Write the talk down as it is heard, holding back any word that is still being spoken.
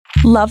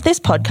Love this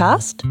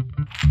podcast?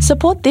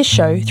 Support this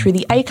show through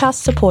the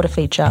Acast supporter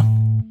feature.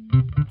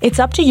 It's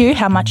up to you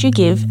how much you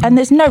give, and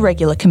there's no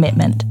regular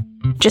commitment.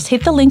 Just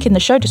hit the link in the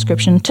show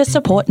description to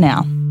support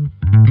now.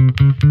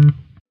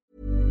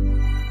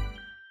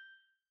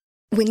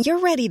 When you're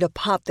ready to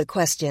pop the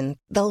question,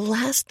 the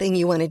last thing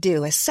you want to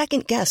do is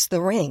second-guess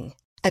the ring.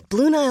 At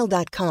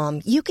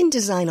BlueNile.com, you can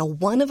design a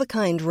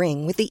one-of-a-kind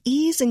ring with the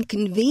ease and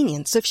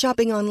convenience of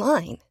shopping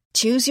online.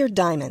 Choose your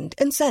diamond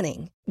and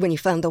setting. When you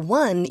find the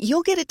one,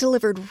 you'll get it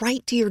delivered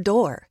right to your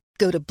door.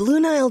 Go to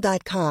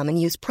BlueNile.com and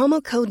use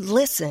promo code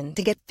LISTEN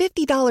to get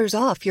 $50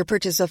 off your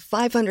purchase of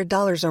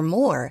 $500 or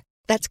more.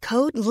 That's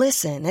code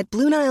LISTEN at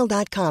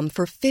BlueNile.com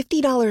for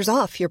 $50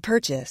 off your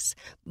purchase.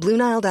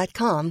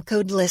 BlueNile.com,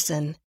 code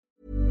LISTEN.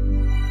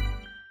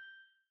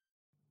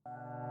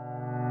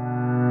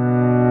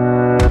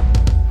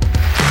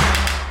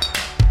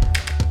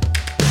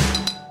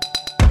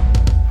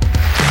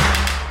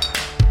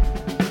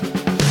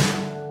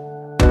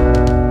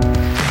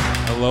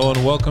 Hello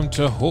and welcome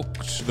to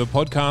Hooked, the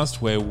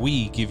podcast where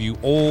we give you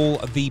all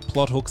the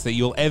plot hooks that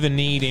you'll ever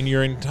need in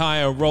your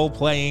entire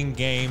role-playing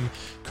game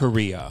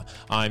career.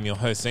 I'm your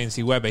host,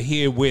 Nancy Weber,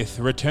 here with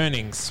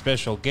returning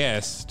special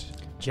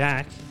guest...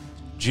 Jack,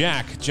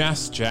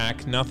 just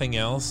Jack, nothing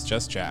else,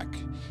 just Jack.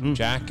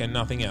 Jack and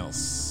nothing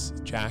else.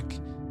 Jack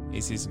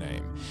is his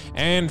name.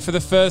 And for the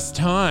first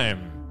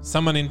time,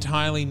 someone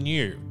entirely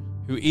new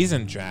who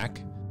isn't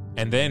Jack...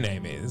 And their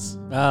name is?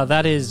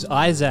 that is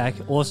Isaac,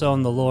 also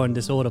on the Law and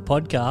Disorder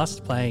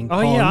podcast, playing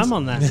Oh, Pond. yeah, I'm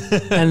on that.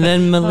 And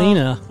then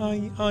Melina.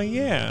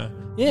 Yeah.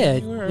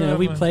 Yeah,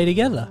 we play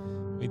together.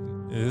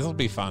 This will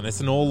be fun. It's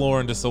an all Law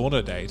and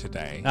Disorder day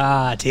today.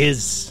 It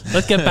is.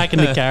 Let's get back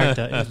into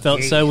character. It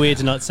felt so weird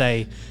to not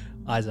say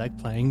Isaac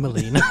playing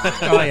Melina.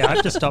 Oh, yeah, I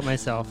have to stop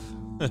myself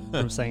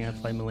from saying I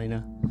play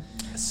Melina.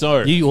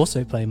 So, You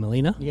also play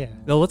Melina? Yeah.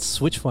 Well, let's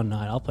switch one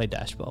night. I'll play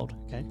Dashbold.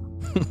 Okay.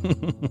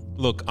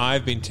 look,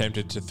 I've been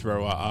tempted to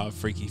throw a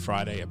Freaky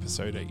Friday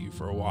episode at you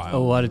for a while.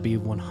 Oh, I'd be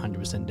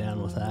 100%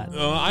 down with that.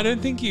 I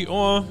don't think you...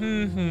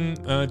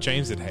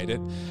 James would hate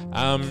it.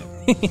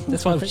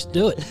 That's why we should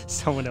do it.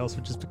 Someone else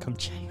would just become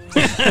James.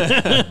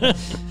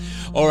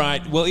 All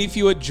right, well, if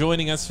you are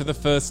joining us for the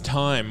first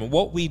time,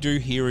 what we do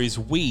here is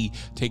we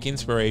take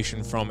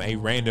inspiration from a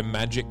random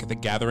Magic the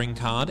Gathering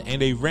card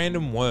and a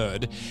random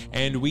word,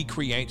 and we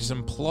create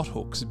some plot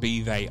hooks,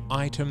 be they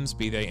items,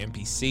 be they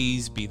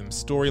NPCs, be them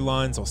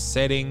storylines or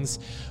settings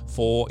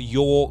for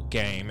your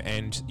game,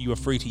 and you are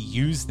free to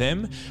use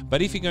them,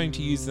 but if you're going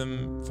to use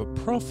them for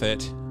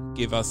profit,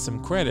 give us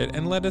some credit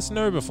and let us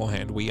know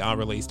beforehand. We are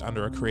released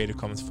under a Creative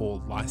Commons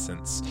 4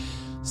 license.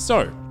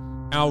 So,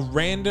 our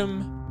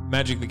random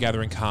Magic the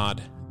Gathering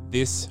card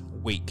this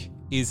week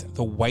is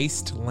the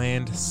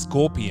Wasteland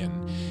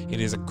Scorpion.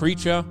 It is a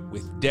creature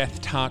with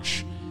death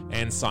touch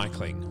and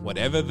cycling,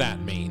 whatever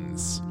that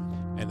means.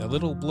 And the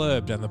little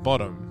blurb down the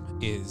bottom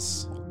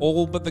is,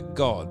 all but the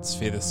gods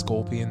fear the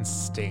scorpion's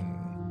sting.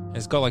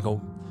 It's got like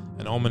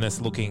an ominous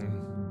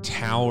looking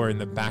tower in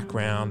the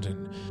background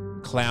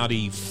and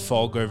cloudy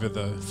fog over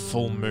the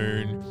full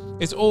moon.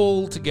 It's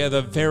all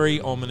together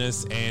very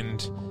ominous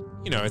and,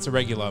 it's a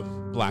regular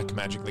black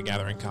Magic the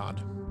Gathering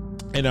card.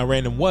 And our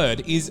random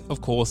word is,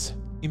 of course,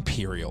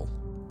 Imperial.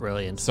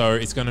 Brilliant. So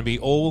it's going to be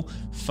all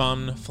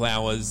fun,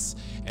 flowers,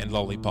 and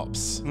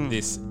lollipops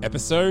this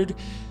episode.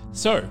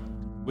 So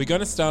we're going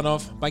to start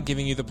off by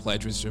giving you the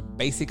pledge, which is a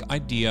basic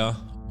idea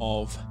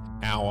of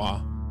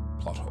our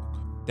plot hook.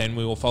 Then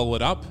we will follow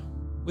it up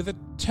with a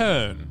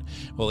turn.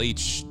 We'll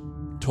each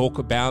talk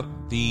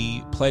about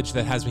the pledge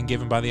that has been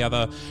given by the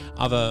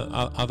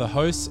other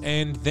hosts,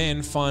 and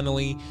then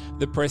finally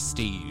the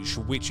prestige,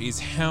 which is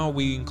how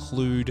we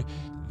include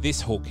this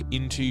hook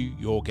into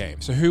your game.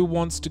 So who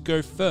wants to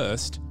go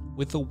first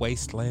with the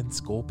Wasteland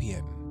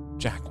Scorpion?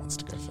 Jack wants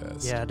to go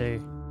first. Yeah, I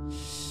do.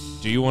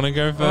 Do you want to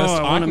go first?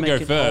 I can make go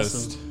it first.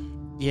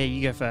 wholesome. Yeah,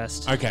 you go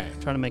first. Okay. I'm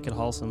trying to make it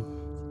wholesome.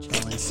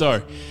 Challenge.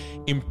 So,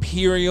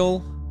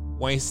 Imperial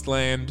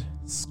Wasteland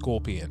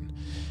Scorpion.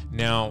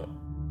 Now,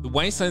 the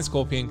Wasteland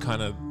Scorpion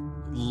kind of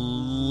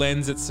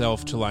lends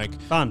itself to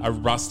like Fun. a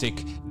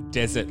rustic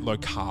desert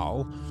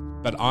locale,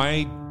 but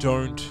I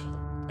don't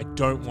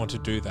want to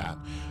do that.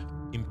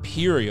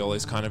 Imperial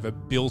is kind of a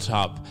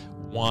built-up,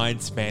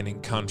 wide-spanning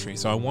country,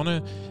 so I want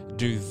to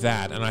do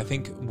that, and I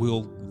think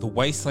the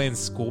Wasteland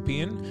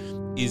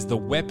Scorpion is the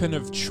weapon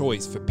of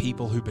choice for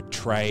people who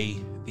betray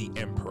the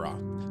Emperor.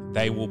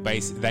 They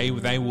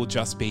will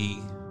just be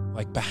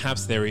like,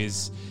 perhaps there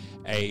is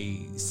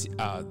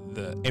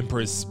the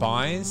Emperor's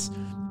spies.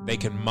 They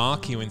can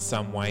mark you in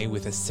some way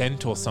with a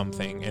scent or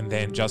something, and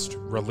then just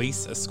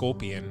release a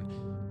scorpion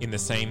in the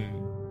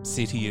same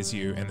city as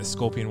you, and the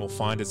scorpion will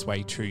find its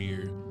way to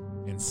you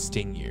and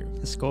sting you.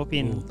 The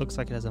scorpion looks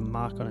like it has a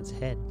mark on its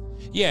head.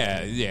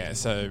 Yeah.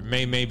 So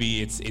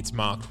maybe it's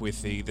marked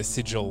with the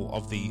sigil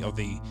of the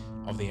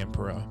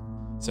Emperor,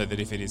 so that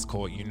if it is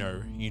caught, you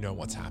know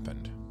what's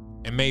happened.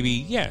 And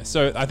maybe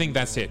So I think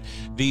that's it.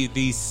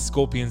 These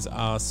scorpions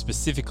are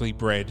specifically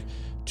bred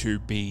to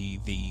be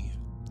the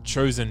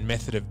chosen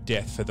method of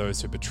death for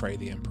those who betray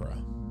the Emperor.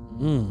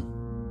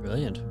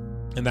 Brilliant.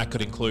 And that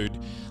could include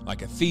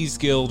like a thieves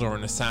guild or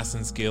an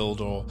assassin's guild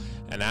or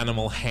an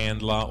animal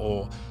handler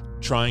or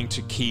trying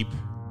to keep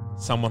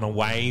someone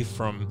away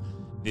from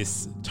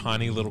this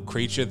tiny little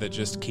creature that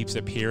just keeps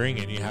appearing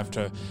and you have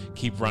to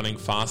keep running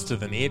faster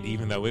than it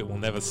even though it will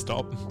never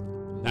stop.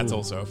 That's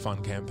also a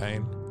fun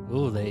campaign.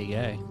 Ooh, there you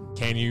go.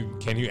 Can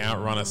you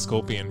outrun a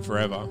scorpion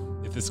forever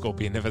if the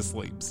scorpion never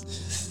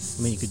sleeps?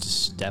 I mean, you could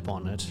just step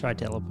on it. Try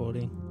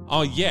teleporting.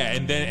 Oh yeah,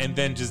 and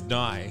then just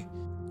die.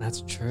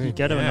 That's true. You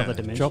go to Yeah. another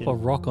dimension. Drop a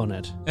rock on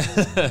it.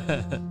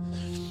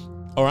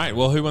 All right,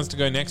 well, who wants to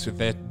go next with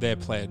their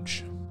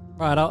pledge?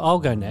 Right, I'll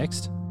go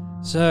next.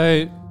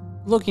 So,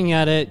 looking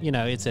at it,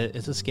 it's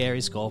a scary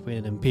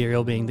scorpion,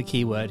 Imperial being the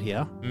key word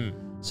here.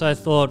 So I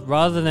thought,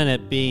 rather than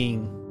it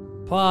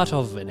being part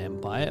of an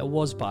empire, it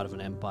was part of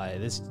an empire.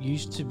 This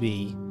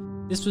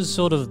was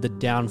sort of the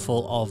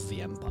downfall of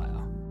the empire.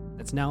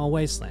 It's now a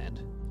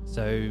wasteland.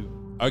 So,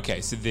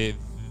 Okay, so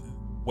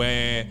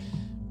where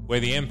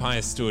the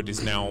empire stood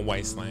is now a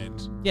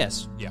wasteland.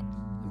 yes, Yeah.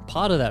 and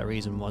part of that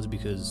reason was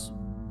because,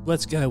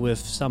 let's go with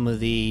some of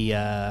the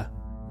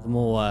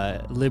more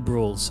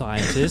liberal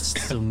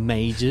scientists or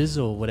mages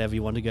or whatever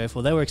you want to go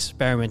for. They were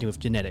experimenting with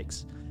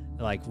genetics.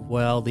 They're like,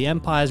 well, the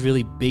empire's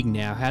really big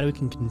now. How do we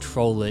can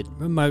control it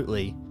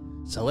remotely?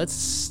 So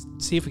let's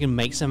see if we can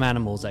make some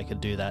animals that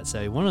could do that.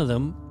 So one of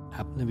them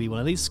happened to be one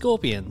of these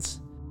scorpions.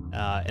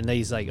 And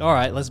he's like, all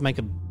right, let's make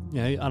a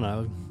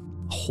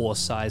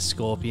horse-sized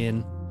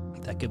scorpion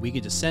that we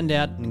could just send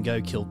out and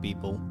go kill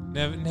people.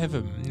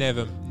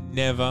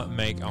 Never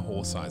make a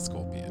horse-sized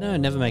scorpion. No,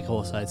 never make a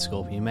horse-sized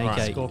scorpion. Make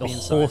Right. a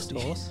Scorpion-sized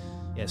horse.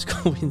 Yeah,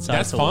 scorpion-sized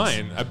That's horse.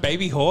 fine. A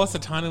baby horse, a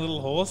tiny little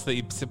horse that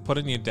you put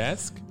in your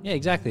desk. Yeah,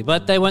 exactly.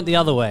 But they went the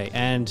other way.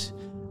 And,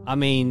 I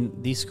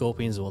mean, these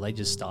scorpions, well, they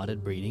just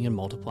started breeding and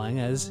multiplying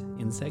as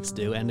insects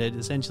do. And it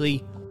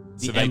essentially...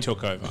 So they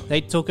took over.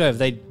 They took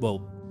over.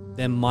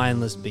 They're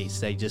mindless beasts.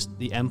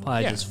 The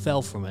empire Yeah. just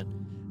fell from it.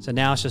 So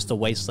now it's just a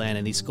wasteland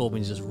and these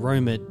scorpions just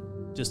roam it,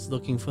 just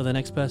looking for the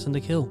next person to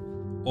kill.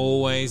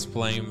 Always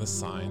blame the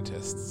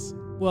scientists.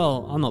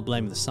 Well, I'm not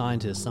blaming the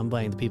scientists. I'm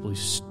blaming the people who,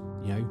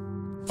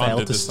 Funded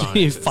failed the who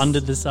scientists.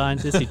 funded the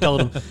scientists. Who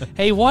told them,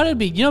 "Hey, why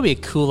don't it'd be a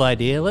cool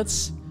idea?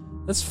 Let's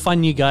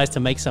fund you guys to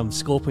make some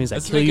scorpions that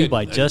Let's kill make you a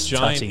by just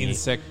giant touching it."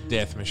 insect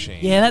death machine.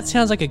 Yeah, that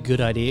sounds like a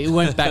good idea. It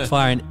won't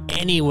backfire in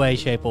any way,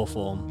 shape, or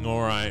form.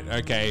 All right.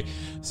 Okay.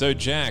 So,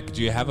 Jack,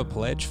 do you have a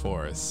pledge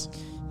for us?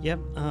 Yep.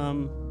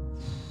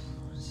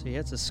 So yeah,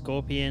 it's a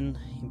scorpion,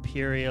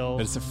 Imperial.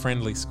 But it's a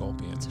friendly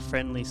scorpion. It's a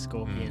friendly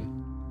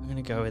scorpion. I'm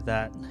gonna go with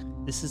that.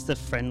 This is the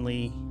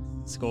friendly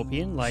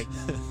scorpion.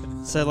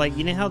 So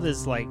you know how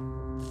there's like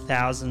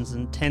thousands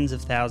and tens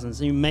of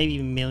thousands, and maybe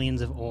even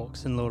millions of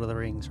orcs in Lord of the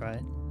Rings,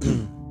 right?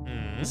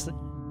 It's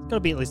got to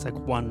be at least like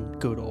one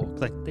good orc.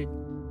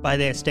 By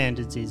their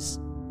standards, is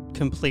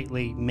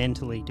completely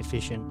mentally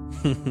deficient.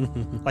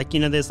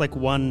 There's like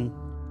one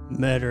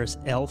murderous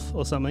elf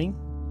or something.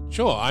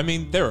 Sure. I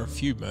mean, there are a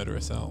few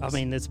murderous elves. I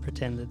mean, let's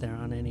pretend that there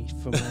aren't any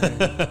for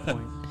my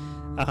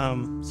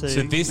point. So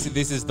So this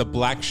is the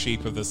black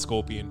sheep of the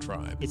scorpion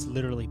tribe. it's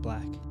literally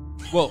black.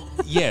 Well,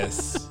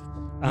 yes.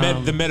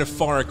 The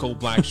metaphorical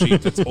black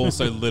sheep that's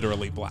also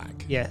literally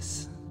black.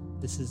 Yes,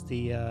 this is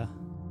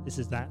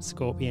that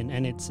scorpion,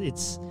 and it's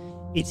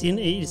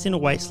in a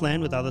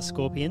wasteland with other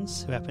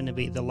scorpions who happen to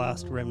be the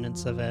last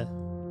remnants of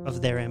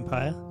their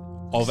empire.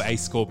 Of a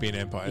scorpion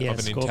empire. Yeah, of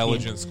an scorpion.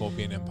 intelligent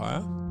scorpion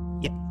empire.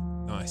 Yep.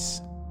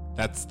 Nice.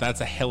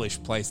 That's a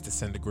hellish place to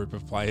send a group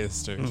of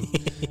players to.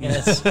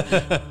 Yes.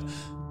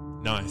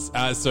 Nice.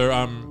 So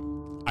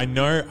I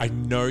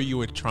know you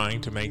were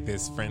trying to make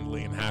this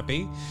friendly and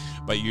happy,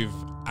 but you've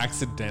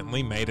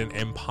accidentally made an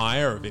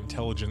empire of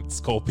intelligent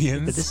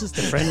scorpions. But this is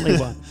the friendly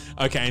one.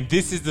 Okay, and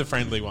this is the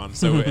friendly one.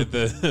 So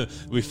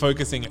we're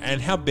focusing.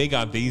 And how big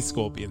are these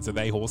scorpions? Are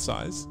they horse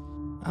size?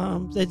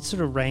 They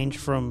sort of range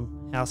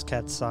from house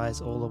cat size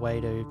all the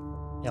way to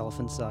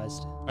elephant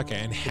sized. Okay,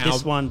 and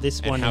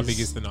This one how is big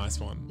is the nice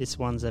one? This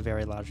one's a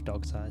very large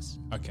dog size.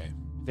 Okay.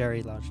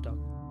 Very large dog.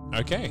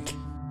 Okay.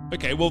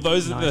 Okay. Well,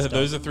 those are Nice dog.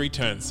 those are 3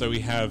 turns. So we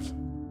have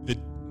the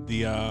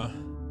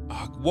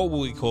what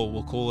will we call?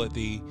 We'll call it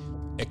the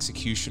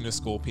Executioner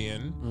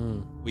Scorpion.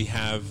 We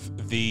have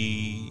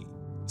the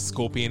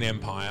Scorpion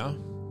Empire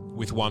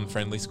with one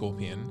friendly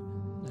scorpion.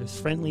 There's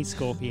friendly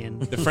scorpion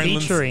The friendly-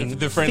 featuring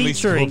the friendly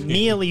scorpion.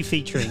 nearly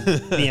featuring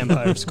the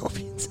Empire of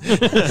Scorpions.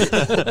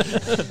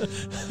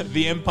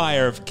 The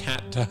Empire of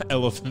cat to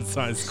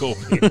elephant-sized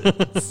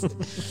scorpions.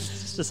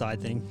 Just a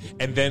side thing.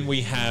 And then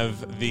we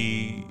have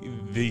the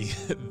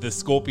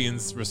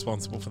scorpions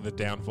responsible for the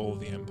downfall of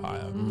the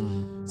empire.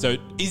 So,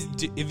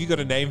 have you got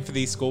a name for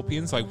these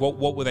scorpions? Like,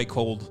 what were they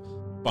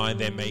called by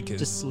their makers?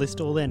 Just list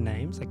all their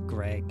names, like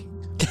Greg,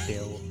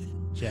 Bill,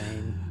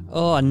 Jane.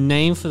 Oh, a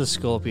name for the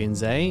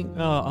scorpions, eh?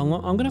 Oh, I'm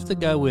going to have to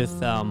go with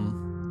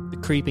the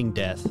Creeping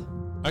Death.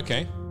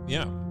 Okay,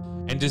 yeah.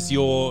 And does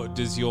your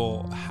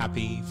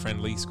happy,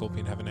 friendly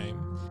scorpion have a name?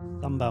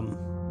 Thumb Bum.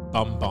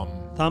 Bum Bum.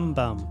 Thumb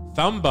Bum.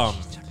 Thumb Bum.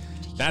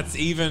 That's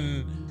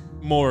even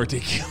more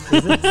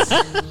ridiculous.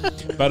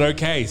 But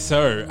okay,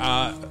 so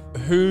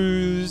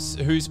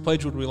whose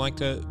pledge would we like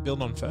to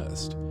build on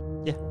first?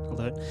 Yeah, I'll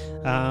do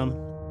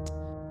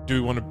it. Do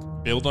we want to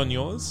build on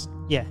yours?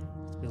 Yeah,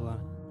 build on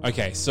it.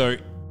 Okay, so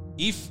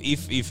if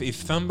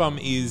Thumbum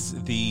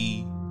is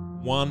the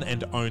one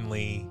and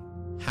only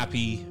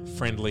happy,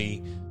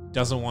 friendly,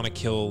 doesn't want to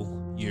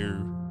kill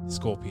you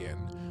Scorpion,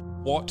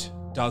 what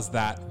does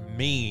that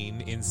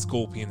mean in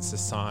Scorpion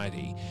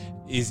society?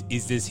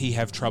 Does he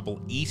have trouble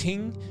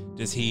eating?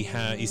 Is he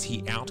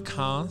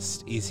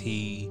outcast? Is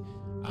he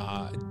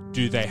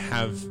do they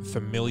have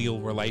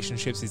familial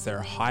relationships? Is there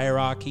a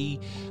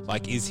hierarchy?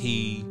 Like, is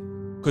he,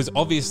 because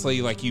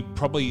obviously, like,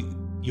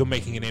 you're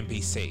making an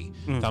NPC,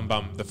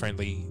 Thumbum the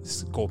friendly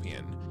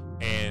Scorpion,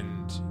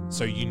 and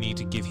so you need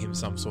to give him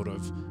some sort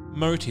of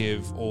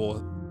motive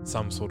or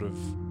some sort of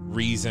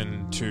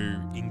reason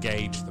to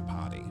engage the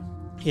party.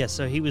 Yeah,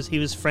 so he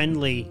was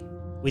friendly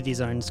with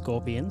his own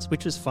scorpions,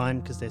 which was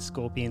fine because they're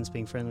scorpions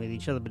being friendly with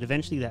each other, but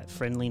eventually that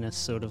friendliness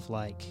sort of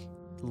like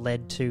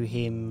led to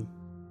him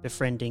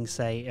befriending,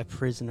 say, a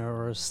prisoner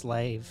or a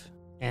slave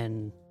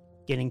and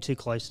getting too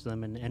close to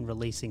them and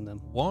releasing them.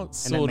 What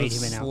sort of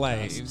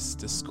slaves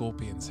do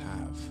scorpions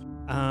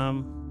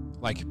have?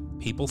 Like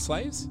people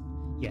slaves?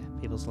 Yeah,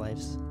 people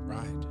slaves.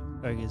 Right.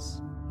 Ogres.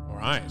 All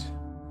right.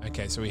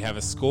 Okay, so we have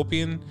a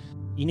scorpion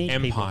You need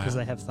people empire. because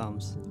they have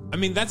thumbs. I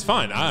mean, that's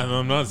fine.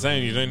 I'm not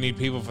saying you don't need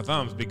people for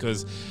thumbs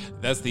because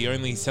that's the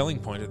only selling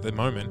point at the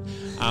moment.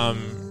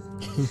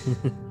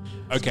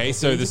 Okay,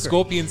 so the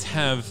scorpions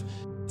have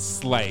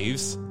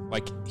slaves,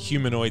 like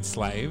humanoid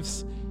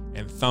slaves,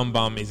 and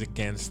Thumbum is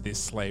against this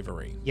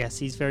slavery. Yes,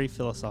 he's very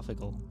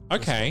philosophical.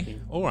 Okay,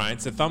 all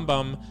right. So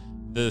Thumbum,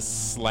 the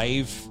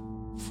slave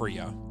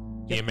freer,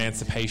 the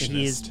emancipationist.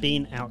 He has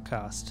been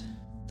outcast.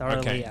 Thoroughly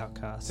Okay.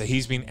 outcast. So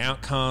he's been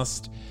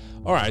outcast.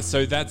 All right,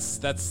 so that's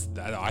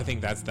I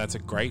think that's a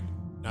great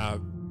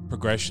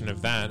progression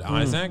of that.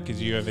 Isaac, did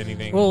you have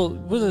anything? Well,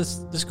 were the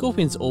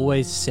scorpions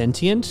always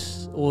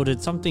sentient, or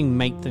did something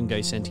make them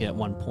go sentient at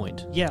one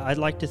point? Yeah, I'd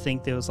like to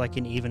think there was like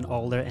an even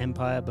older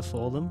empire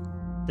before them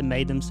that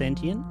made them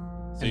sentient.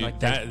 So, And, like,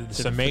 they sort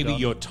so of maybe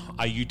forgotten.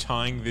 are you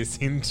tying this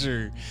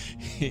into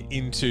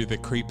the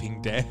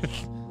creeping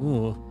death?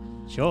 Ooh,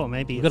 Sure,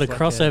 maybe we've got a it's like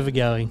crossover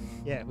going.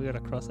 Yeah, we got a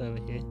crossover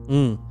here.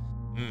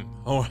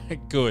 All right,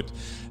 good.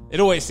 It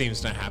always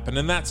seems to happen,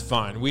 and that's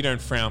fine. We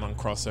don't frown on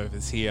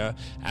crossovers here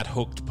at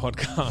Hooked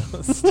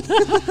Podcast.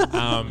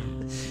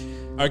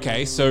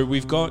 Okay, so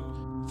we've got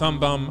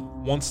Thumbum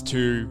wants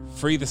to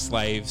free the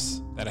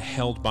slaves that are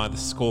held by the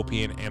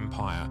Scorpion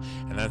Empire,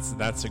 and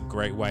that's a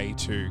great way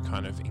to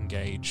kind of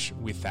engage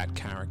with that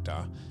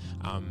character,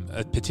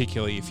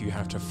 particularly if you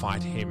have to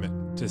fight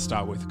him to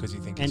start with because you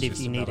think And it's if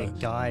just you need a another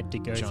guide to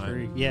go giant-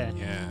 through, yeah.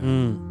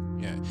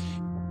 Yeah.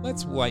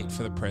 Let's wait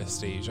for the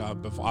prestige.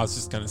 Before I was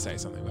just going to say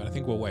something, but I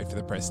think we'll wait for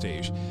the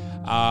prestige.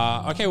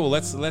 Okay, well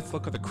let's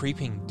look at the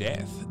creeping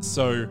death.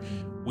 So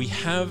we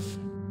have,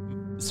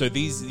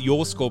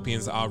 your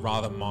scorpions are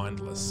rather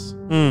mindless.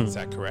 Is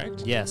that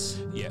correct? Yes.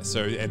 Yeah.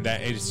 So and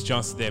that it's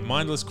just they're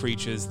mindless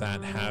creatures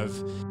that have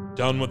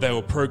done what they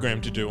were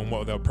programmed to do, and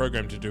what they were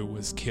programmed to do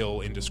was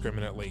kill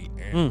indiscriminately,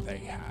 and they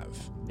have.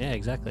 Yeah,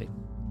 exactly.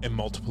 And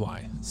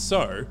multiply.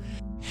 So,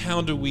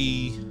 how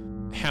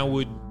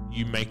would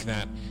you make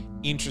that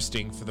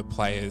interesting for the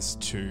players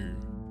to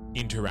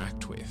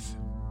interact with?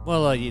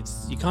 Well, you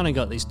kind of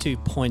got these 2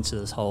 points of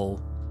this whole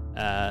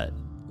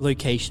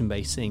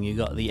location-based thing. You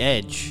got the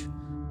edge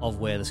of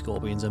where the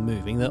scorpions are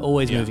moving. They're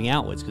always moving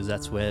outwards because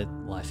that's where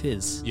life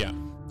is. Yeah.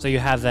 So you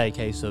have that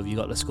case of you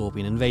got the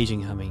scorpion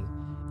invasion coming.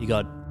 You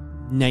got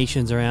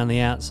nations around the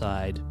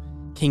outside,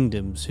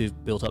 kingdoms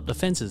who've built up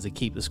defenses to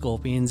keep the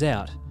scorpions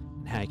out,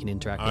 and how you can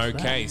interact with that.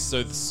 Okay,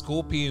 so the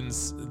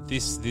scorpions,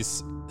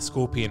 this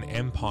Scorpion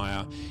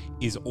Empire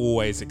is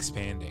always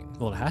expanding.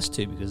 Well, it has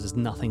to because there's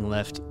nothing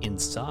left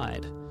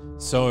inside.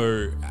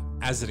 So,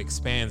 as it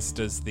expands,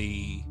 does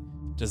the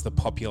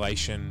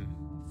population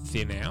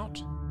thin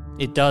out?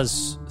 It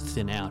does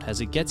thin out as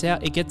it gets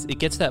out. It gets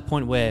to that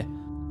point where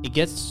it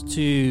gets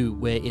to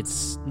where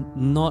it's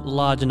not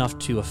large enough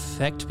to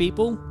affect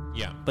people,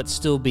 Yeah. but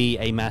still be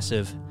a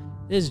massive.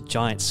 There's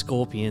giant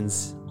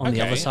scorpions on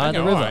the other side of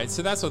the all river. right.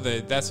 So that's what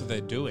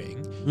they're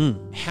doing.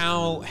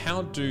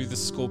 How do the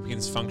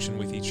scorpions function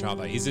with each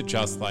other? Is it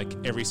just like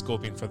every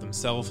scorpion for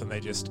themselves, and they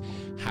just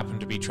happen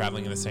to be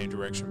traveling in the same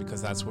direction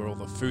because that's where all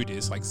the food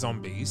is, like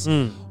zombies?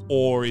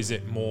 Or is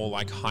it more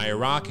like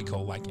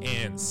hierarchical, like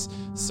ants?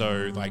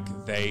 So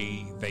like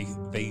they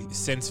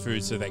sense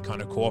food, so they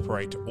kind of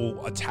cooperate to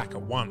all attack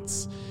at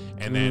once,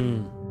 and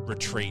then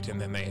retreat, and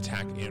then they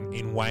attack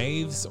in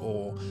waves?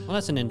 Or Well,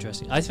 that's an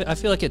interesting. I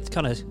feel like it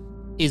kind of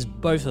is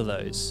both of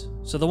those.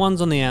 So the ones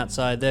on the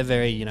outside, they're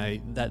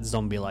very, that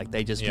zombie-like.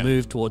 They just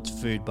move towards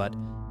food. But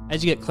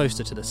as you get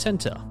closer to the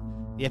center,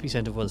 the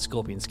epicenter of where the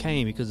scorpions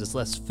came, because there's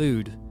less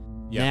food,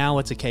 now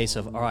it's a case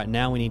of, all right,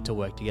 now we need to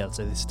work together.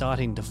 So they're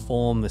starting to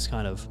form this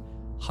kind of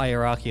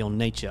hierarchical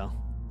nature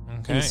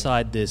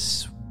inside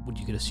this what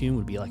you could assume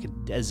would be like a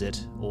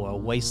desert or a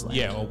wasteland.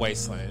 Yeah, a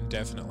wasteland,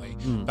 definitely.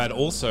 But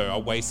also a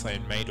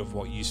wasteland made of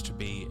what used to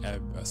be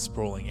a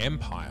sprawling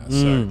empire.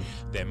 So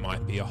there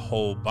might be a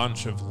whole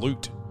bunch of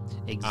loot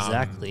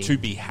Exactly. to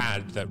be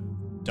had that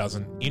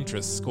doesn't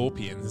interest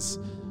scorpions.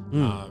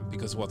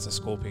 Because what's a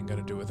scorpion going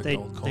to do with a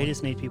gold coin? They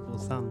just need people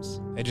with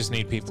thumbs. They just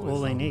need people That's with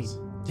all they thumbs.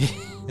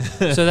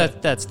 need. So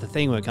that's the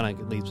thing where it kind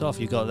of leaps off.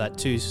 You've got that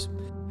too.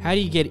 How do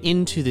you get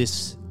into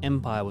this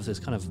empire with this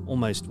kind of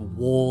almost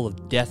wall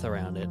of death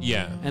around it?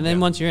 Yeah. And then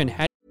once you're in,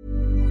 how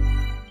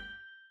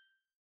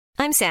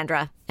I'm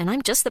Sandra, and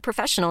I'm just the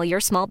professional your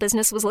small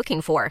business was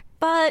looking for.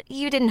 But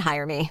you didn't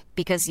hire me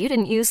because you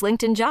didn't use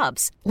LinkedIn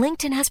Jobs.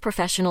 LinkedIn has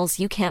professionals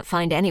you can't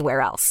find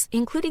anywhere else,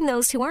 including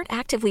those who aren't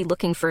actively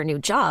looking for a new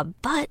job,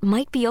 but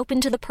might be open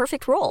to the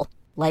perfect role,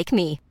 like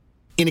me.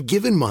 In a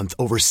given month,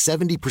 over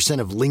 70%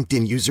 of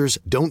LinkedIn users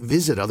don't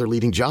visit other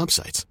leading job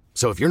sites.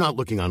 So if you're not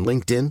looking on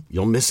LinkedIn,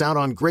 you'll miss out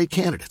on great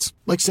candidates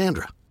like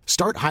Sandra.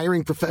 Start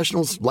hiring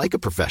professionals like a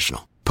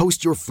professional.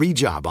 Post your free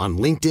job on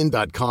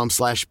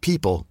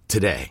linkedin.com/people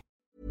today.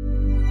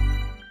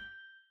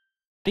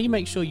 do you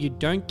make sure you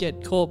don't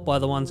get caught by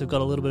the ones who've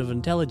got a little bit of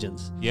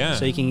intelligence? Yeah.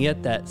 So you can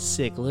get that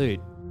sick loot.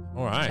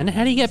 All right. And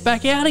how do you get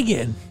back out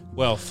again?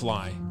 Well,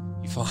 fly.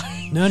 You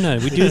fly. No,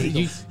 we do.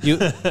 You.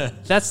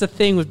 That's the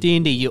thing with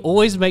D&D. You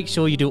always make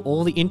sure you do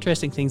all the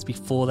interesting things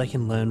before they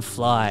can learn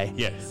fly.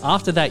 Yes.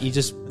 After that, we're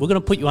going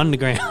to put you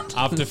underground.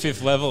 After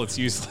 5th level, it's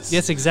useless.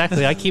 Yes,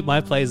 exactly. I keep my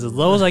players as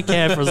low as I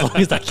can for as long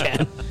as I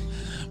can.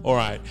 All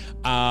right.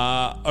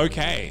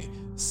 Okay.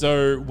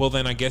 So, well,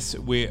 then I guess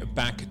we're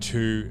back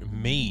to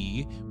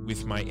me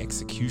with my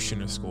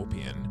Executioner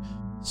Scorpion.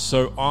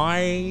 So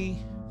I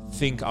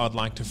think I'd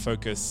like to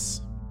focus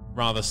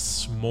rather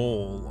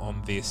small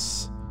on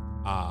this,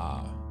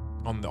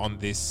 on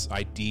this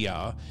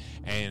idea,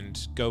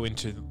 and go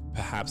into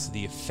perhaps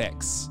the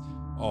effects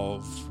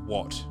of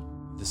what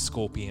the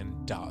Scorpion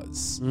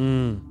does.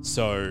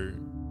 So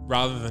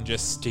rather than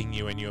just sting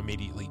you and you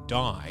immediately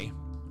die,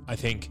 I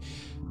think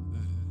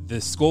the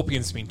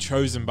Scorpion's been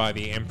chosen by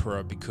the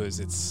Emperor because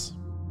it's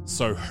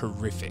so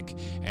horrific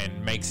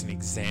and makes an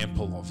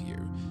example of you.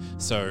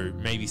 So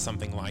maybe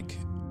something like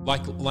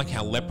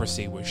how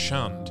leprosy was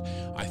shunned.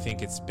 I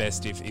think it's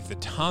best if the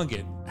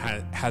target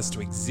has to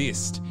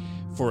exist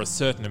for a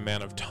certain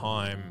amount of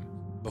time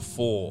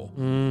before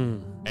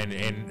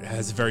and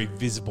has very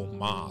visible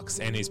marks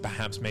and is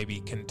perhaps maybe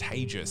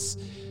contagious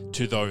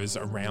to those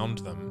around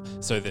them,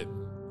 so that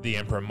the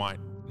Emperor might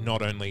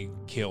not only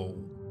kill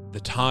the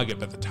target,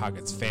 but the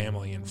target's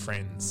family and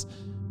friends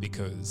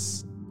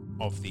because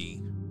of the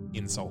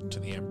insult to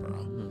the Emperor.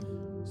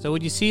 So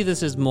would you see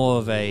this as more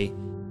of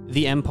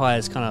the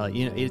Empire's kind of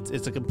like,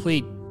 it's a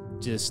complete,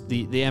 just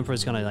the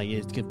Emperor's kind of like,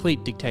 it's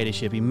complete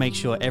dictatorship. He makes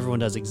sure everyone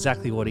does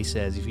exactly what he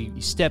says. If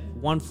you step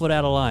 1 foot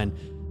out of line,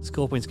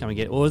 Scorpion's coming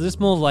to get it. Or is this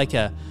more like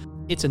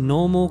it's a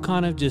normal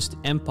kind of just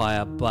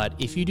Empire, but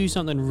if you do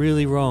something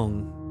really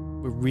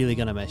wrong, we're really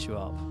going to mess you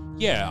up?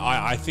 Yeah,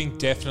 I think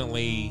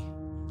definitely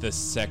the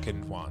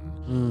second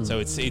one. So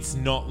it's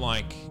not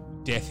like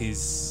death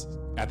is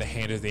at the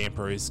hand of the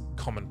Emperor is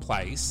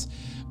commonplace,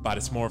 but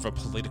it's more of a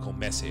political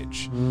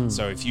message.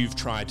 So if you've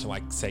tried to,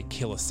 like, say,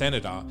 kill a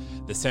senator,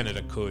 the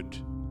senator could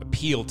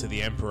appeal to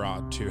the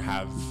Emperor to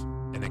have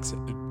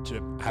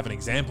an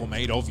example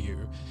made of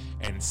you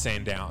and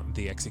send out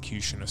the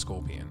Executioner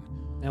Scorpion.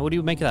 Now, what do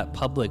you make of that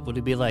public? Would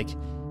it be like,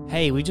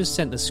 hey, we just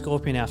sent the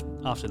Scorpion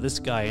after this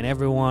guy, and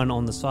everyone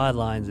on the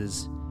sidelines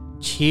is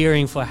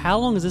cheering for how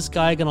long is this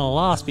guy going to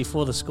last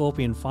before the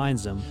Scorpion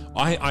finds him?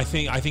 I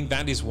think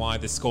that is why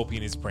the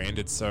Scorpion is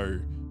branded so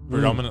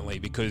predominantly,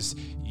 because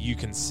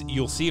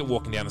you'll see it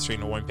walking down the street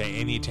and it won't pay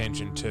any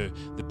attention to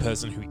the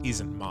person who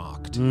isn't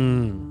marked.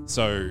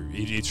 So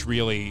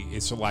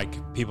it's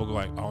like people go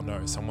like, oh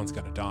no, someone's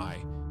going to die.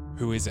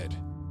 Who is it?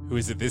 Who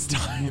is it this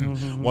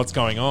time? What's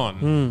going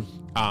on?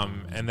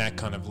 And that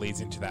kind of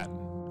leads into that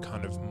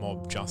kind of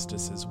mob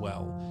justice as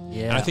well.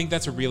 Yeah. And I think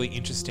that's a really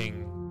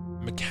interesting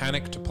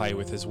mechanic to play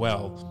with as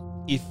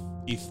well.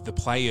 If the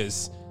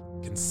players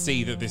can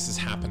see that this is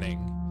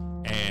happening,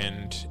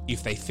 and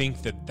if they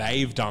think that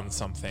they've done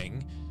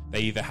something,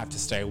 they either have to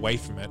stay away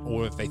from it,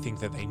 or if they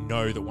think that they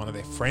know that one of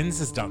their friends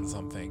has done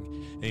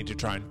something, they need to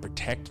try and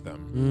protect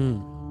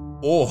them.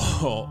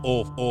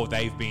 Or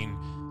they've been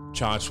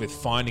charged with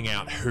finding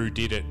out who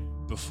did it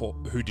before,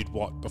 who did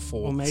what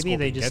before. Or maybe the Scorpion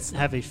they gets just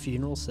them. have a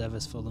funeral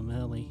service for them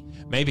early.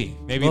 Maybe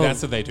Well,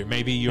 that's what they do.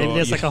 Maybe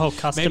there's like a whole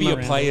custom maybe your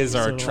around players it,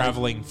 are sort a of like-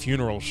 traveling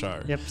funeral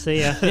show. Yep,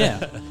 see ya.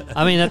 Yeah.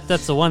 I mean,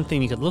 that's the one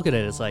thing you could look at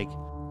it. It's like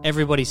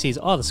everybody sees,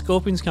 oh, the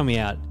Scorpion's coming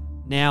out.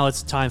 Now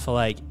it's time for,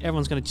 like,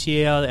 everyone's going to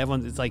cheer.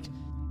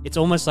 It's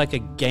almost like a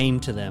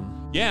game to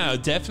them. Yeah,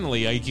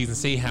 definitely. You can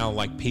see how,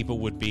 like, people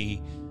would be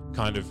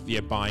kind of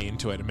buy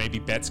into it, and maybe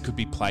bets could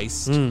be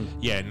placed.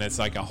 Yeah, and there's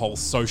like a whole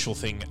social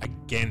thing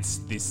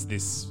against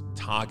this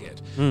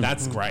target.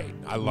 That's great.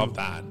 I love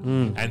that.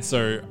 And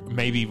so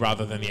maybe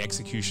rather than the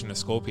Executioner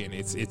Scorpion,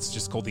 it's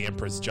just called the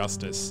Emperor's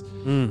Justice,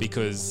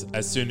 because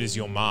as soon as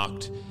you're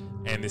marked,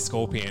 and this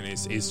scorpion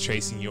is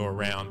chasing you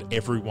around,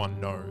 everyone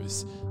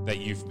knows that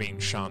you've been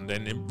shunned,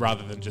 and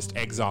rather than just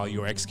exile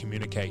you or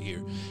excommunicate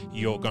you,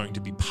 you're going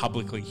to be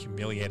publicly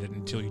humiliated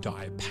until you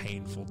die a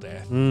painful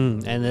death.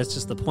 And that's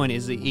just the point,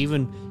 is that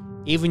even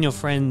your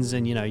friends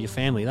and, your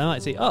family, they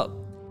might say,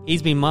 oh,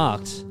 he's been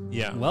marked.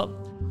 Yeah. Well,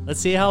 let's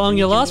see how long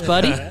you last,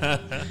 buddy.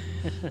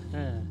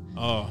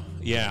 Oh,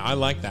 yeah, I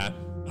like that.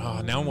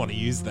 Oh, now I want to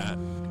use that.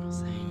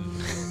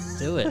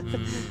 Do it.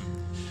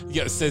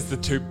 Yeah, it says the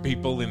two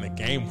people in the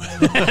game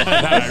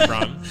that I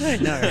run.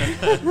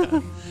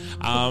 No.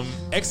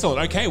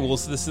 Excellent. Okay, well,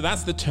 so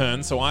that's the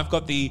turn. So I've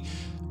got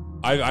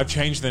I've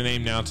changed the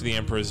name now to the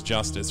Emperor's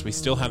Justice. We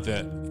still have the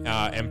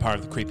Empire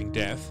of the Creeping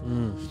Death,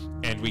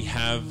 and we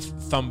have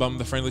Thumbum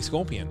the Friendly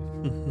Scorpion.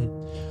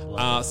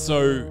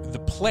 So the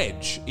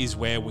pledge is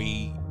where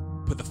we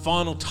put the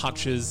final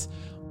touches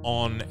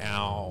on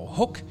our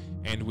hook,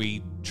 and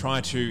we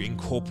try to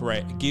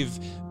give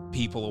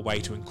people a way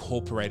to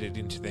incorporate it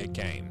into their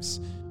games.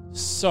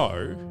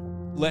 So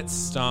let's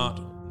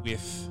start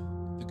with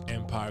the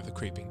Empire of the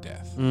Creeping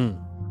Death.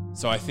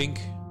 So I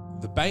think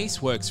the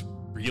base works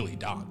really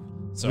done.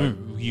 So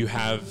you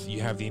have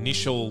the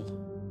initial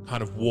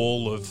kind of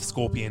wall of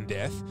scorpion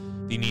death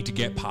that you need to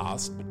get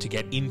past to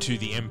get into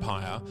the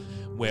Empire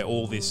where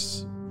all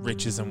this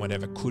riches and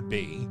whatever could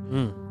be.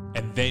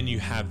 And then you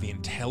have the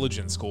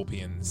intelligent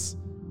scorpions,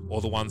 or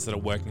the ones that are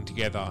working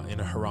together in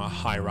a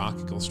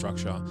hierarchical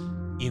structure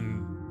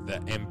in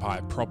the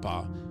Empire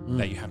proper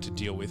that you have to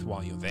deal with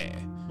while you're there.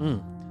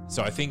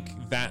 So I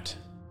think that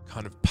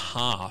kind of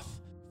path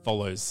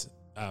follows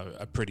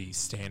a pretty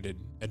standard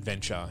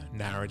adventure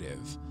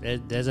narrative.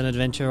 There's an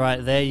adventure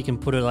right there. You can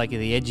put it like at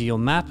the edge of your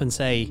map and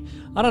say,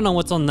 I don't know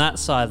what's on that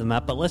side of the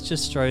map, but let's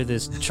just throw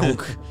this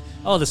chunk.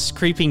 Oh, the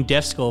creeping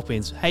death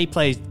scorpions. Hey,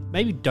 players,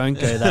 maybe don't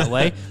go that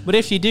way. But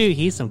if you do,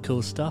 here's some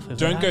cool stuff.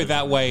 Don't go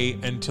that way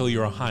until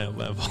you're a higher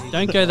level.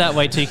 Don't go that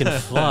way till you can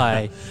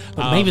fly.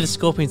 But maybe the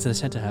scorpions in the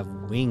center have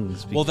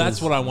wings. Well,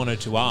 that's what I wanted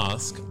to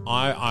ask.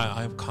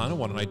 I kind of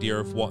want an idea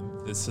of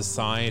what the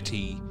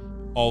society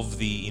of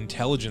the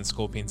intelligent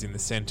scorpions in the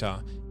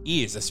center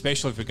is,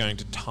 especially if we're going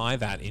to tie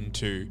that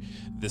into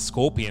the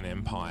Scorpion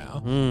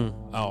Empire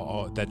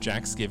or that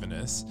Jack's given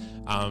us.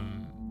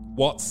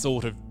 What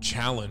sort of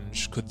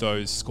challenge could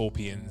those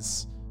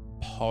scorpions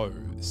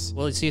pose?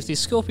 Well, you see, if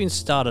these scorpions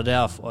started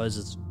out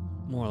as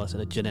more or less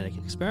a genetic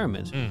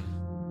experiment,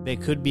 there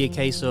could be a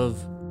case of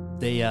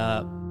they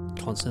are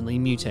constantly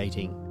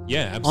mutating.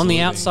 Yeah, absolutely. On the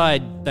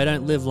outside, they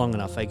don't live long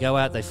enough. They go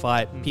out, they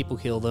fight, people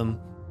kill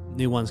them,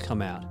 new ones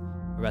come out.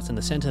 Whereas in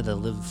the center, they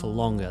live for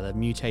longer, they've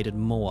mutated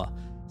more.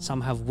 Some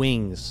have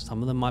wings,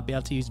 some of them might be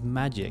able to use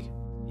magic.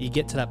 You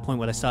get to that point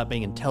where they start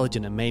being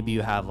intelligent, and maybe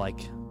you have like...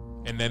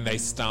 And then they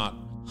start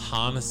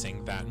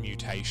harnessing that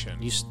mutation.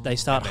 They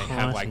start and they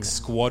have like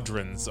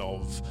squadrons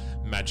of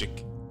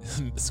magic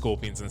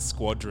scorpions and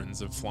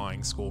squadrons of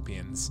flying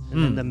scorpions.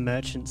 And then the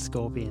merchant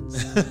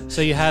scorpions.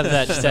 So you have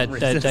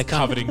that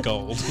covered in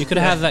gold. You could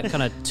have that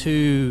kind of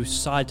two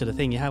side to the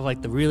thing. You have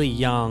like the really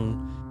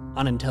young,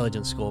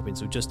 unintelligent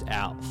scorpions who are just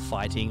out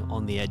fighting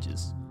on the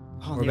edges.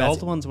 Oh, the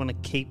older ones want to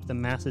keep the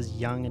masses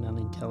young and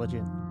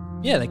unintelligent.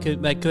 Yeah, they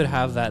could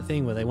have that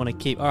thing where they want to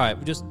keep. All right,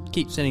 we just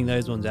keep sending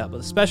those ones out, but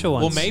the special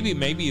ones. Well,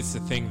 maybe it's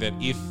the thing that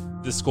if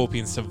the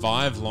scorpions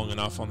survive long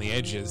enough on the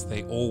edges,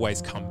 they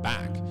always come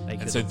back,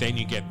 and so then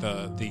you get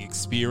the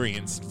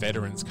experienced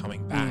veterans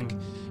coming back,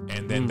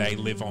 and then they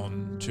live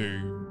on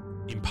to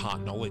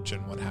impart knowledge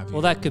and what have you.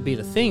 Well, that could be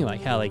the thing,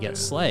 like how they get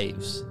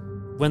slaves.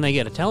 When they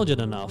get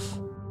intelligent enough,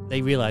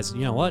 they realize,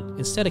 you know what?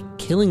 Instead of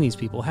killing these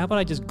people, how about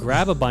I just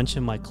grab a bunch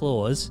in my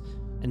claws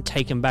and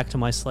take them back to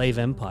my slave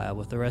empire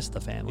with the rest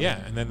of the family?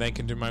 Yeah, and then they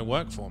can do my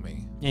work for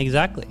me.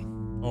 Exactly.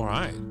 All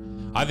right.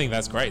 I think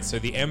that's great. So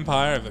the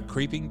Empire of the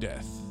Creeping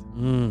Death.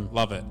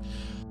 Love it.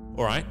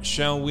 All right.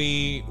 Shall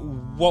we...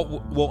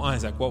 Well,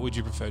 Isaac, what would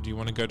you prefer? Do you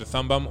want to go to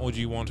Thumbum, or do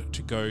you want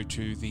to go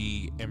to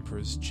the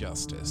Emperor's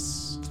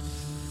Justice?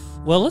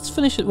 Well, let's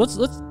finish it. Let's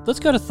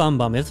go to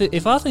Thumbum.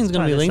 If our thing's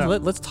going to be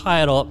linked, let's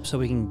tie it up so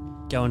we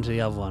can go into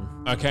the other one.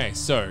 Okay,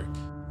 so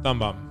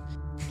Thumbum,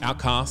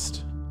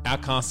 outcast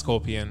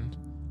scorpion,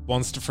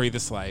 wants to free the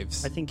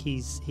slaves. I think he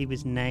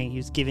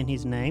was given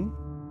his name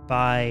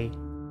by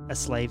a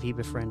slave he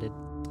befriended.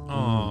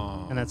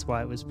 Oh. And that's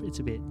why it's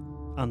a bit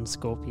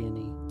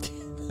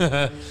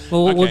unscorpion-y.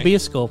 Well, what would be a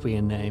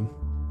scorpion name?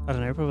 I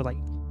don't know, probably like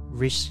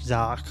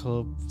Rishzak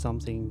or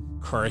something.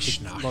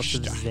 Krishnakstak. Lots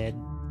of Z.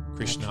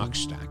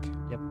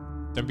 Krishnakstak. Yep.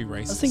 Don't be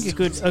racist. I think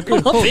a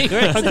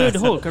good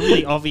hook, a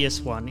really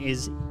obvious one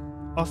is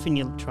often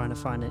you're trying to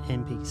find an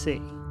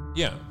NPC.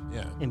 Yeah.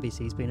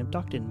 NPC's been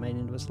abducted and made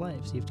into a slave,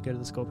 so you have to go to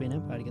the Scorpion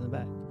Empire to get them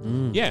back.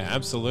 Yeah,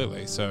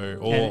 absolutely. So,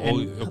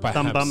 or perhaps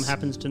Thumbum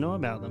happens to know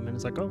about them, and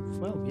it's like, oh,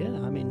 well, yeah.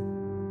 I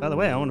mean, by the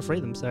way, I want to free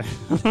them. So,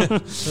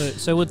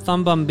 so would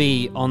Thumbum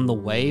be on the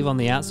wave on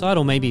the outside,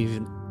 or maybe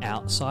even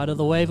outside of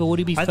the wave, or would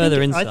he be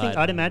further inside?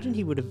 I'd imagine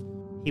he would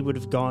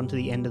have gone to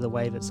the end of the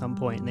wave at some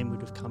point, and then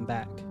would have come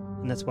back,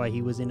 and that's why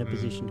he was in a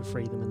position to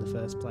free them in the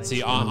first place.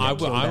 See, I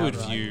would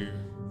view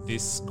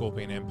this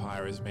Scorpion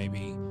Empire is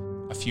maybe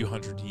a few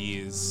hundred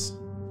years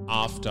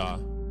after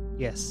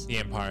Yes. the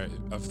Empire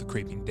of the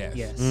Creeping Death.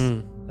 Yes.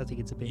 I think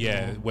it's a bit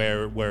Yeah,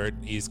 more. where it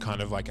is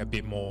kind of like a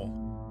bit more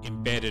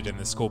embedded, and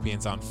the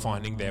Scorpions aren't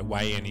finding their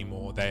way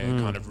anymore. They're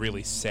kind of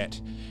really set,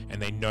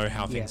 and they know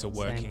how things Yeah, are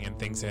working, same. and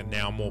things are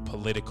now more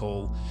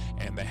political,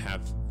 and they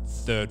have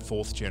third,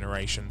 fourth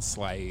generation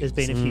slaves.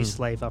 There's been a few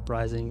slave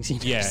uprisings. You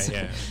know, yeah, so-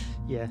 yeah,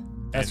 Yeah.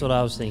 That's And what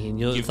I was thinking.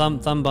 Your you-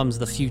 thumb bum's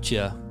the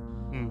future.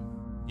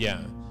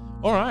 yeah.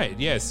 All right,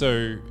 yeah.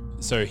 So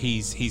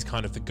he's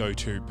kind of the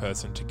go-to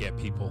person to get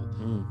people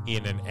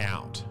in and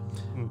out.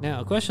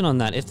 Now, a question on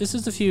that. If this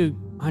is a few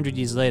hundred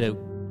years later,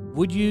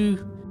 would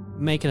you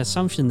make an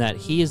assumption that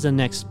he is the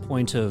next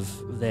point of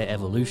their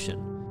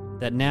evolution?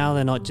 That now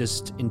they're not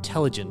just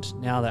intelligent,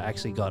 now they've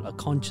actually got a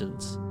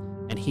conscience,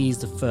 and he's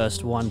the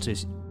first one to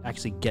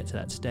actually get to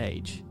that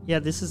stage. Yeah,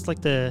 this is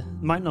like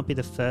might not be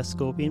the first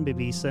Scorpion, but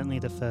be certainly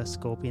the first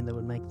Scorpion that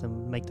would make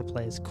the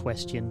players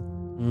question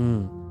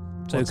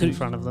So what's could, in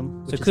front of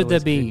them. so which is could there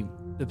always be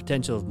good. the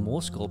potential of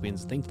more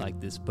Scorpions and things like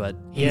this, but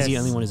he's the Yes.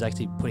 only one who's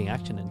actually putting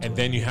action into And it.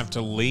 then you have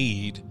to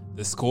lead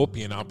the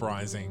Scorpion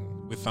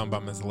uprising with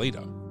Thumbum as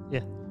leader.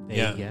 Yeah.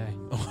 There yeah.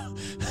 you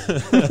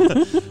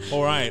go.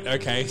 All right.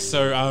 Okay.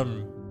 So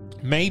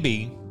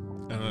maybe,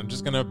 and I'm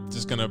just gonna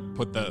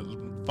put the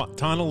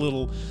final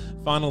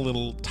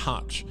little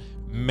touch.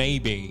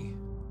 Maybe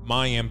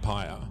my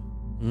empire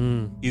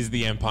is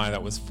the empire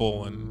that was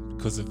fallen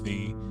because of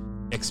the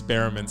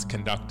experiments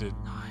conducted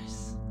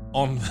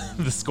on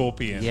the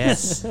Scorpion.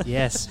 Yes,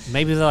 yes.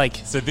 Maybe they're like,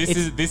 So this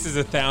is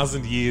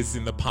 1,000 years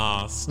in the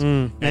past.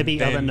 Mm. Maybe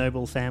And other then-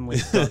 noble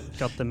families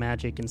got the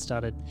magic and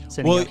started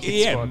sending Well, out hit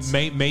yeah, squads.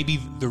 maybe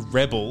the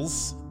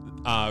rebels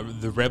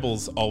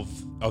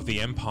of the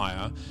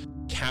Empire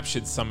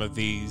captured some of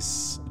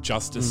these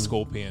Justice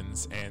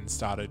Scorpions and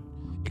started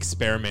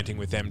experimenting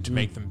with them to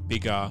make them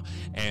bigger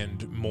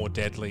and more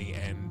deadly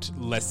and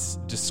less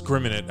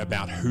discriminate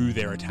about who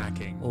they're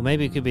attacking. or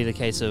maybe it could be the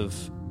case of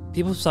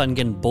people starting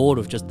getting bored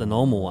of just the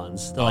normal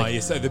ones. They're like, Yeah,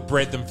 so they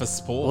bred them for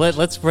sport.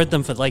 let's spread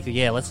them for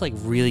let's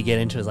really get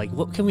into it. Like,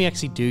 what can we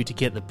actually do to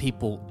get the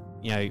people,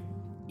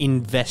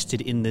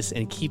 invested in this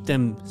and keep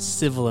them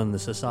civil in the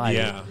society?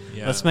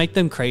 Yeah. Let's make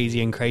them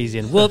crazy and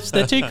whoops,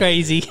 they're too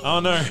crazy. Oh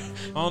no!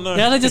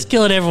 Now they're just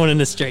killing everyone in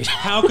the street.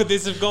 How could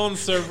this have gone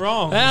so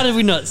wrong? How did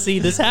we not see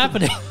this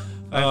happening?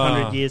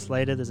 500 years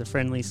later, there's a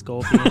friendly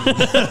Scorpion.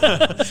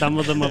 Some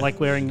of them are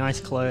like wearing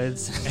nice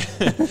clothes.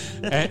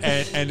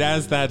 and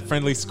as that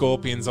friendly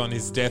Scorpion's on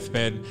his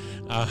deathbed,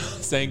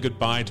 saying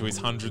goodbye to his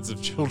hundreds of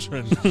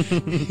children,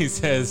 he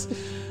says,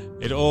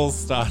 "It all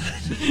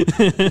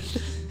started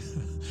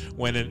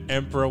when an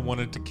emperor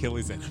wanted to kill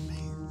his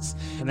enemies."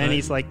 And then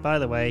he's like, by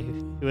the way,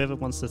 whoever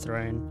wants the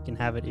throne can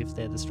have it if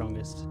they're the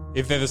strongest.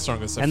 If they're the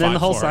strongest, so And then fight the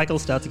whole for it. cycle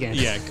starts again.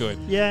 Yeah, good.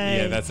 Yay.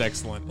 Yeah, that's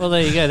excellent. Well,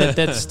 there you go.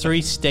 That's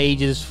 3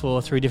 stages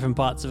for 3 different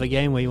parts of a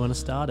game where you want to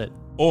start it.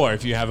 Or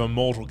if you have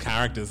immortal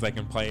characters, they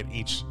can play at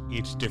each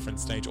different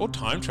stage. Or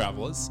time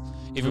travelers.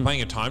 If you're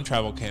playing a time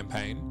travel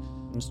campaign,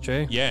 That's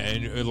true. yeah,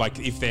 and like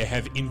if they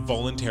have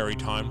involuntary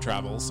time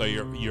travel, so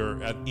you're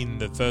in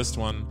the first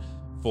one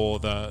for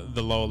the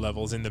lower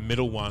levels, in the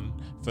middle one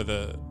for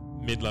the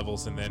mid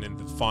levels, and then in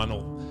the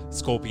final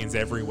Scorpions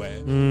everywhere,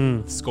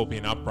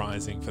 Scorpion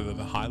Uprising for the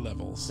high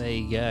levels. There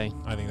you go.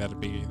 I think that'd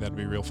be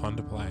real fun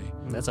to play.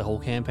 That's a whole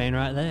campaign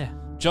right there.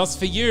 Just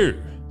for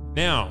you.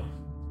 Now,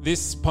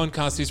 this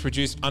podcast is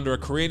produced under a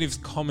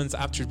Creative Commons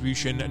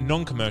Attribution,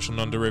 Non-Commercial,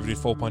 Non-Derivative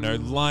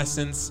 4.0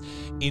 license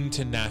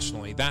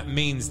internationally. That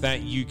means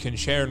that you can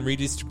share and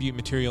redistribute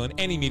material in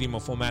any medium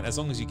or format as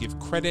long as you give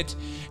credit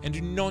and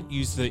do not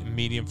use the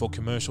medium for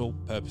commercial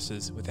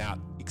purposes without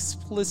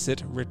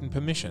explicit written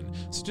permission.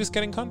 So just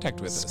get in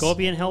contact with us.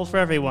 Scorpion hell for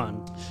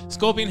everyone.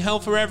 Scorpion hell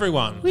for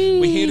everyone.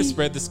 We're here to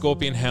spread the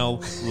Scorpion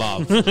hell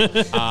love.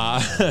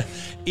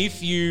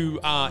 If you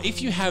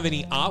have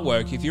any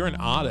artwork, if you're an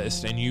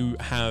artist and you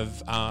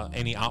have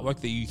any artwork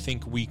that you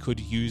think we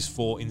could use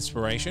for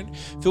inspiration,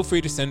 feel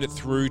free to send it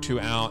through to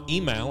our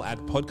email at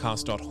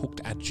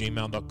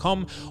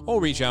podcast.hooked@gmail.com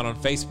or reach out on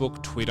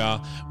Facebook,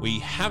 Twitter. We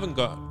haven't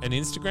got an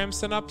Instagram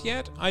set up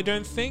yet, I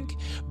don't think,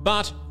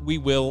 but we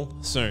will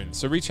soon.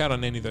 So reach out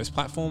on any of those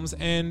platforms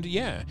and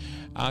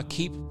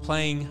keep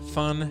playing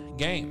fun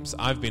games.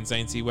 I've been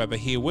Zane C. Weber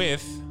here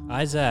with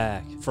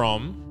Isaac,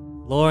 from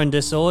Law and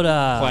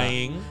Disorder,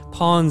 playing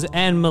Pons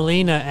and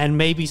Melina, and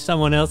maybe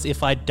someone else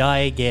if I die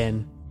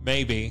again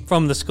maybe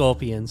from the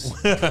Scorpions.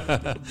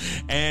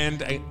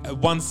 and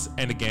once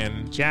and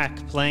again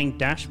Jack playing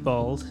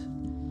Dashbold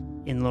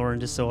in Law and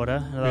Disorder.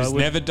 who's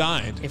never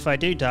died. If I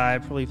do die,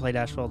 I'd probably play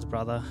Dashbold's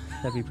brother.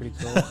 That'd be pretty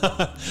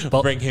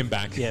cool. Bring him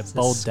back. Yeah,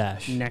 Bold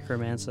Dash.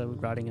 Necromancer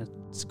riding a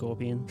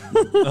scorpion.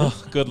 Oh,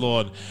 good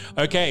lord.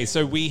 Okay,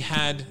 so we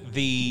had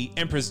the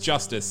Emperor's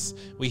Justice,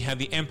 we had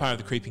the Empire of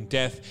the Creeping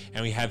Death,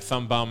 and we had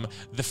Thumbum,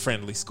 the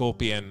friendly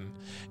Scorpion.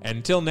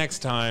 Until next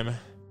time,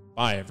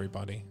 bye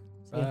everybody.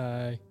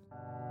 Bye.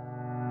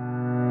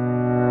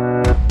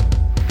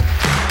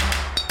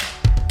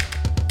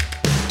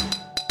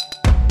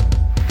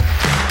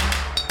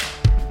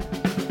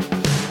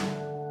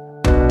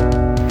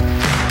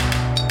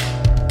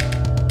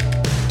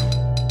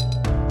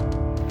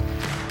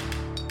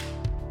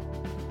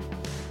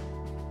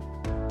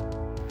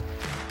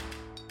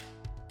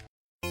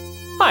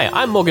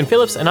 Hi, I'm Morgan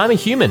Phillips and I'm a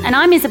human. And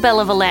I'm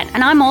Isabella Vallette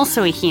and I'm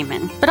also a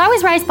human. But I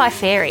was raised by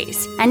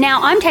fairies. And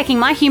now I'm taking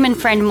my human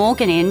friend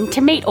Morgan in to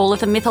meet all of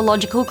the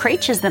mythological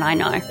creatures that I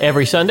know.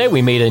 Every Sunday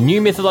we meet a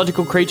new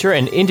mythological creature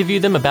and interview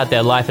them about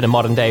their life in a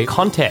modern day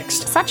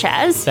context. Such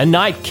as the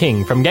Night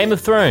King from Game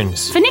of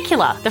Thrones.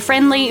 Funicula, the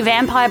friendly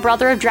vampire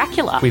brother of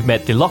Dracula. We've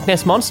met the Loch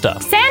Ness Monster.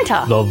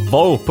 Santa. The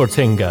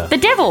Volpertinger. The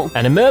Devil.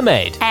 And a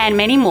mermaid. And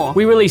many more.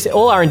 We release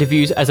all our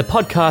interviews as a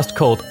podcast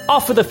called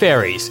Off with the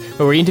Fairies,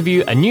 where we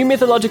interview a new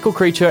mythological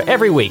creature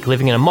every week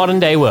living in a modern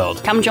day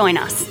world. Come join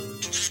us.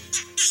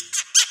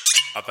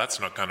 A That's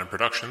Not Canon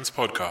Productions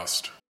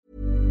podcast.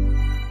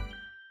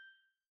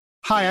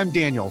 Hi, I'm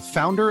Daniel,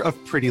 founder of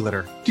Pretty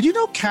Litter. Did you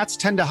know cats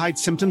tend to hide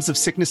symptoms of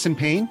sickness and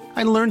pain?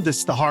 I learned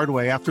this the hard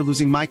way after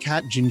losing my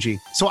cat, Gingy.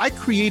 So I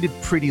created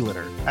Pretty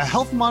Litter, a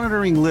health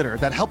monitoring litter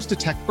that helps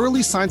detect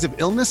early signs of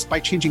illness by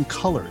changing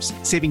colors,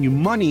 saving you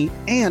money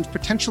and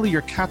potentially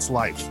your cat's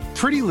life.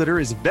 Pretty Litter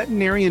is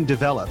veterinarian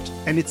developed,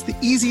 and it's the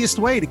easiest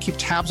way to keep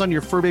tabs on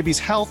your fur baby's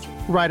health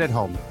right at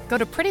home. Go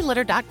to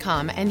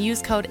prettylitter.com and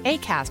use code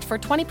ACAST for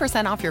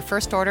 20% off your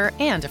first order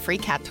and a free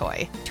cat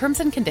toy. Terms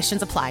and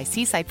conditions apply.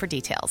 See site for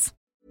details.